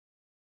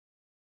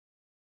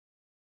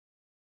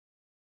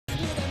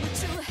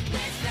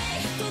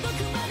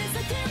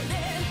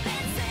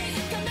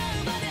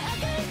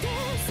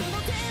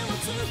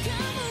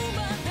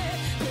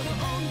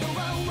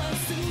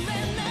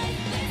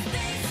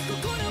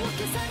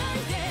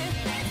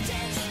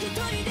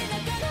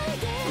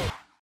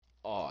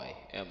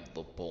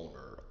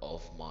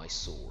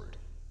sword.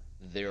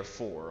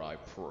 Therefore I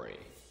pray.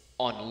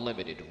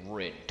 Unlimited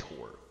Rin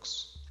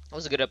Twerks. That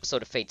was a good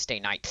episode of Fate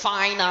Stay Night.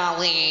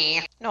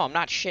 Finally! No, I'm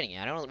not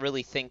shitting. I don't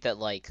really think that,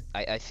 like,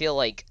 I feel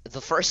like the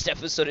first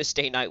episode of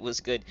Stay Night was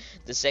good,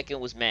 the second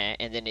was meh,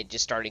 and then it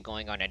just started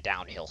going on a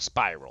downhill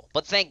spiral.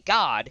 But thank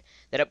God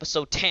that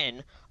episode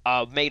 10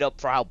 made up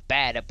for how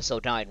bad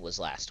episode 9 was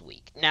last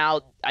week.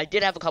 Now, I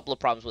did have a couple of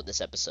problems with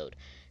this episode.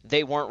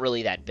 They weren't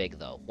really that big,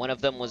 though. One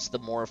of them was the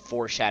more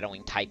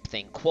foreshadowing type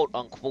thing,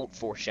 quote-unquote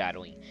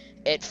foreshadowing.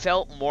 It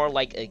felt more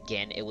like,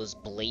 again, it was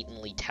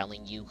blatantly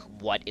telling you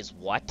what is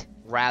what,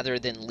 rather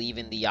than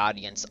leaving the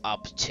audience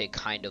up to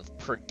kind of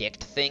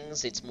predict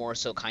things. It's more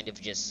so kind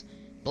of just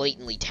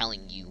blatantly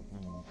telling you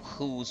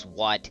who's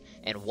what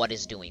and what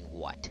is doing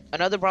what.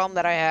 Another problem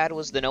that I had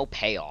was the no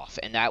payoff,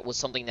 and that was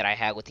something that I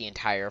had with the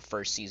entire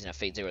first season of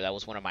Fate Zero. That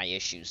was one of my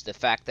issues. The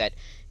fact that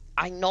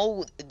I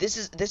know this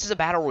is a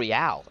battle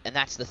royale, and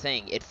that's the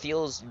thing. It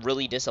feels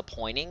really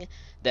disappointing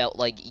that,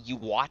 like, you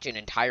watch an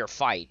entire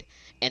fight,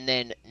 and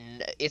then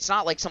it's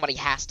not like somebody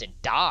has to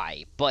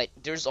die, but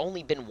there's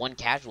only been one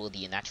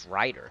casualty, and that's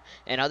Ryder.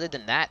 And other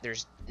than that,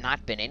 there's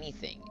not been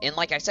anything. And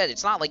like I said,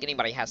 it's not like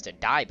anybody has to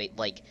die, but,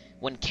 like,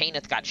 when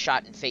Kenneth got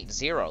shot in Fate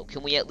Zero,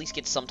 can we at least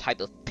get some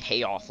type of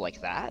payoff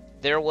like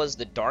that? There was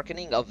the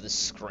darkening of the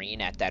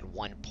screen at that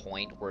one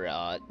point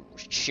where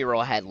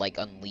Shiro had, like,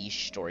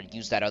 unleashed or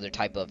used that other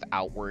type of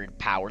outward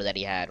power that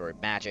he had, or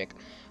magic.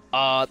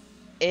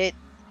 It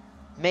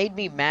made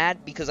me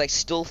mad because I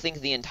still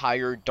think the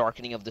entire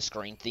darkening of the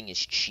screen thing is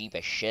cheap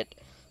as shit.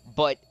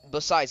 But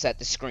besides that,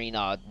 the screen,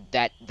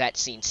 that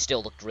scene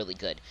still looked really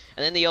good.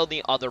 And then the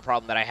only other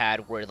problem that I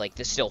had were, like,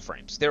 the still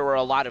frames. There were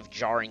a lot of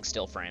jarring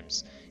still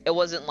frames. It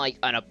wasn't, like,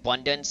 an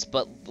abundance,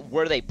 but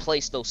where they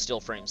placed those still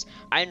frames,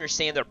 I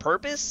understand their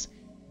purpose,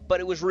 but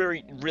it was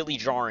really, really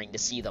jarring to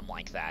see them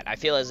like that. I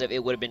feel as if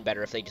it would have been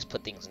better if they just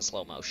put things in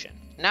slow motion.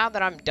 Now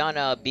that I'm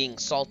done being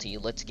salty,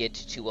 let's get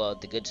to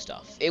the good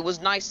stuff. It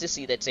was nice to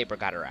see that Saber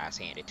got her ass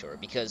handed to her,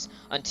 because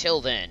until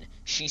then,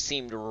 she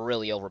seemed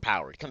really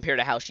overpowered, compared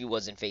to how she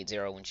was in Fate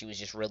Zero when she was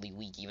just really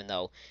weak, even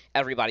though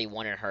everybody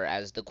wanted her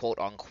as the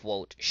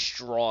quote-unquote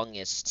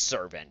strongest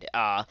servant.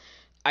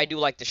 I do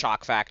like the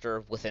shock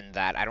factor within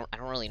that. I don't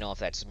really know if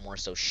that's more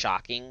so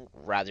shocking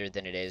rather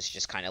than it is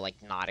just kind of like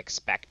not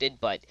expected,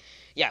 but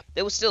yeah,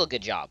 it was still a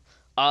good job.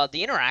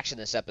 The interaction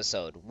this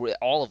episode,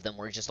 all of them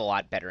were just a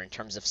lot better in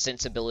terms of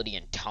sensibility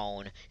and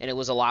tone, and it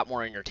was a lot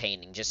more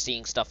entertaining. Just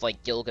seeing stuff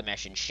like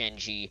Gilgamesh and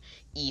Shenji,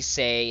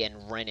 Issei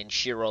and Rin and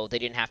Shiro, they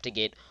didn't have to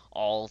get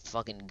all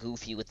fucking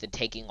goofy with the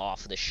taking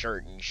off the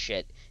shirt and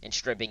shit and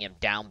stripping him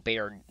down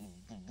bare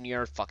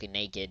near fucking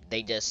naked.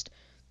 They just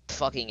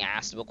fucking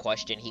asked him a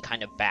question, he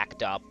kind of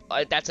backed up.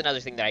 That's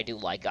another thing that I do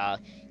like.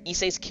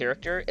 Issei's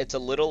character, it's a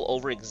little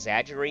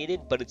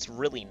over-exaggerated, but it's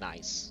really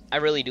nice. I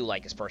really do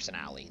like his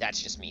personality.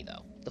 That's just me,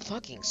 though. The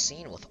fucking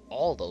scene with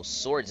all those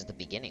swords at the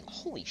beginning,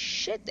 holy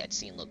shit, that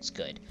scene looks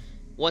good.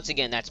 Once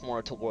again, that's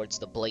more towards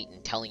the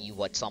blatant telling you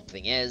what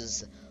something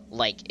is,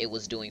 like it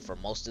was doing for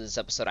most of this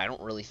episode. I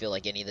don't really feel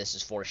like any of this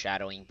is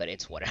foreshadowing, but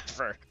it's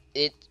whatever.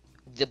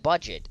 The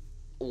budget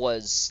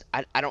was,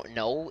 I don't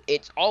know,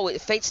 it's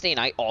always, Fate Stay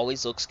Night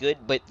always looks good,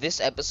 but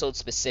this episode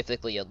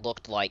specifically, it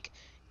looked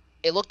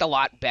a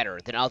lot better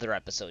than other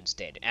episodes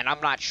did, and I'm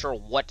not sure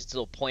what's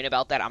the point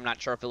about that. I'm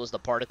not sure if it was the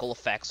particle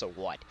effects or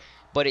what,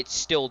 but it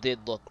still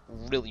did look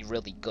really,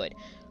 really good.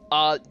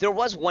 There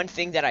was one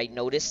thing that I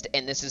noticed,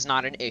 and this is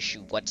not an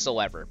issue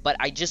whatsoever, but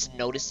I just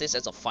noticed this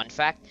as a fun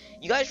fact.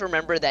 You guys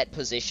remember that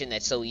position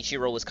that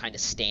Soichiro was kind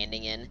of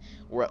standing in,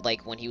 where,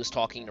 like, when he was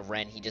talking to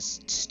Ren, he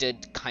just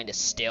stood kind of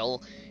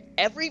still?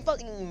 Every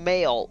fucking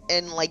male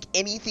and, like,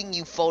 anything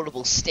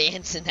ufotable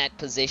stands in that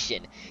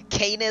position.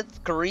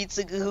 Kenneth,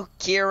 Kuritsugu,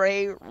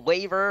 Kirei,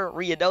 Waver,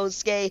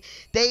 Ryunosuke,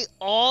 they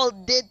all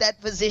did that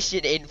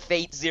position in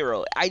Fate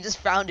Zero. I just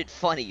found it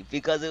funny,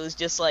 because it was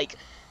just like,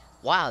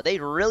 wow, they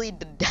really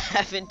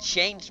haven't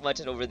changed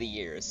much over the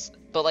years.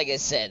 But like I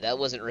said, that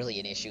wasn't really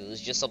an issue. It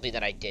was just something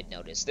that I did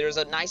notice. There's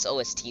a nice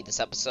OST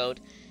this episode,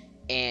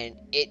 and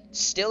it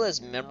still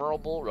is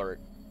memorable, or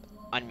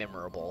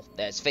unmemorable,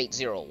 as Fate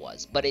Zero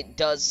was, but it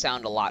does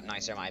sound a lot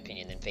nicer in my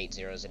opinion than Fate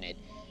Zero's, and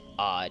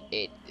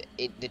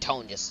the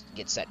tone just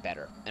gets set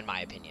better in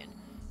my opinion.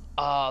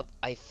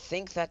 I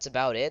think that's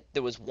about it.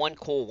 There was one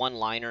cool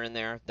one-liner in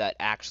there that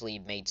actually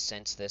made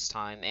sense this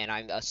time, and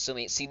I'm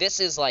assuming, see, this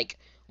is like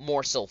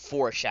more so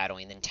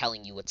foreshadowing than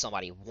telling you what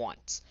somebody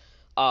wants.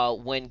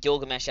 When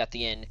Gilgamesh at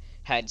the end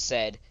had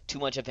said, "Too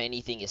much of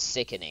anything is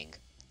sickening,"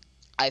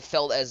 I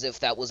felt as if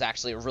that was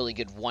actually a really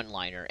good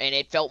one-liner, and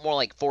it felt more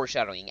like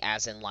foreshadowing,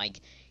 as in, like,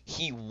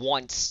 he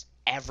wants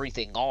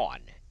everything on.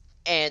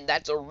 And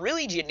that's a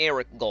really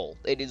generic goal.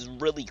 It is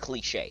really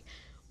cliche.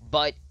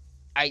 But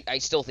I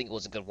still think it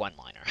was a good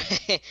one-liner.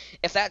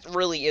 If that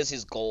really is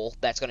his goal,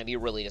 that's going to be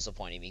really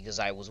disappointing, because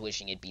I was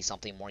wishing it'd be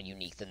something more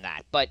unique than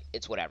that. But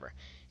it's whatever.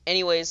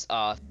 Anyways,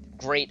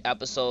 great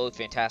episode,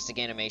 fantastic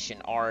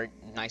animation, art,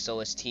 nice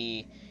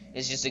OST.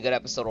 It's just a good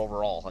episode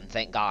overall, and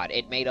thank God.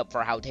 It made up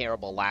for how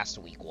terrible last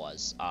week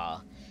was.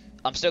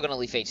 I'm still gonna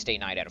leave Fate Stay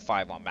Night at a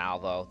 5 on Mal,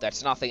 though.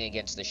 That's nothing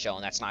against the show,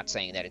 and that's not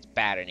saying that it's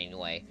bad in any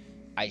way.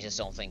 I just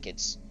don't think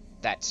it's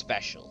that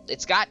special.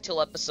 It's got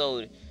till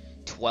episode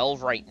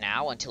 12 right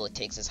now, until it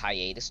takes its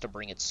hiatus to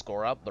bring its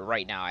score up, but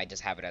right now I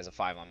just have it as a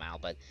 5 on Mal,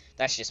 but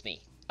that's just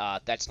me.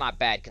 That's not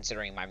bad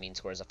considering my mean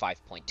score is a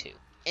 5.2.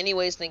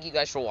 Anyways, thank you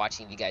guys for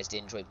watching. If you guys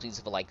did enjoy, please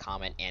leave a like,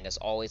 comment, and as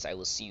always, I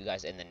will see you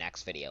guys in the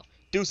next video.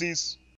 Deuces!